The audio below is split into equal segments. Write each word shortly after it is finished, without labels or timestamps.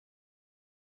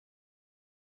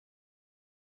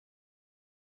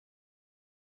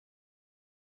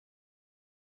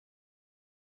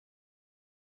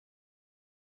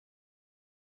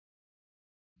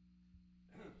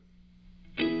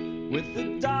with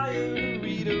a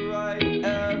diary to write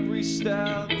every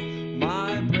step.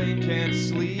 My brain can't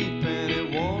sleep and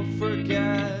it won't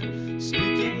forget.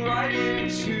 Speaking right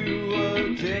into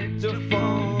a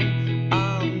dictaphone.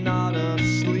 I'm not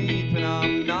asleep and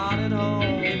I'm not at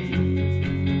home.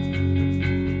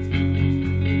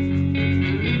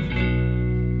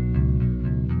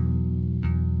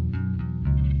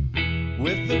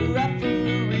 With the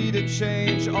referee to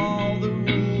change all the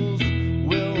rules,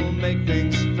 we'll make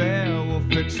things fair, we'll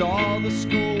fix all the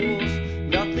schools.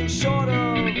 Nothing short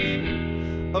of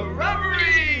a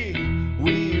reverie.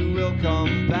 We will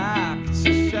come back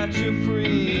to set you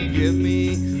free. Give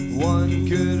me one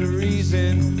good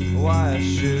reason why I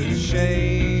should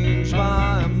change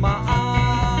my mind.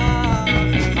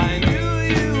 I knew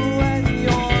you when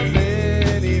your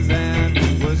minivan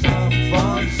was up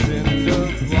on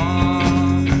cinder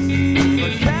blocks.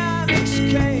 Mechanics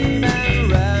came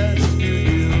and rescued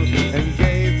you and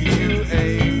gave you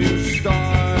a new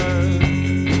start.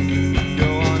 Go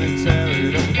on and tear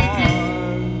it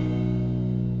apart.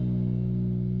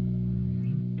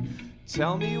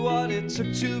 Tell me what it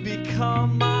took to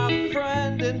become my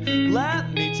friend, and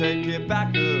let me take it back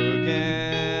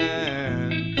again.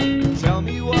 Tell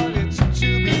me what it took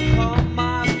to become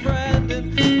my friend,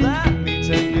 and let me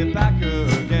take it back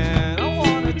again. I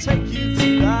wanna take you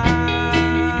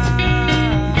back.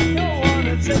 I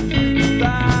wanna take you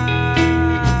back.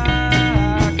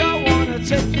 I wanna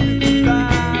take you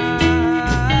back.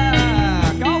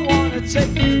 I wanna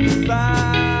take you back.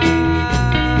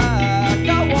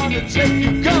 I wanna take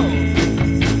you, go!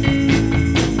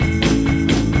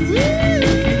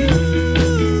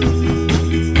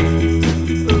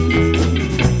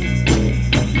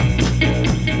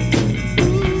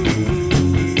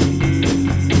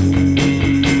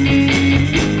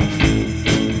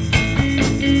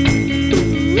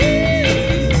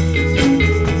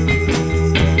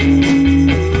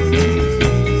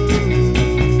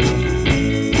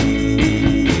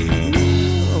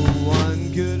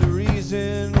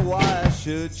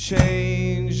 Should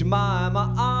change my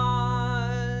mind.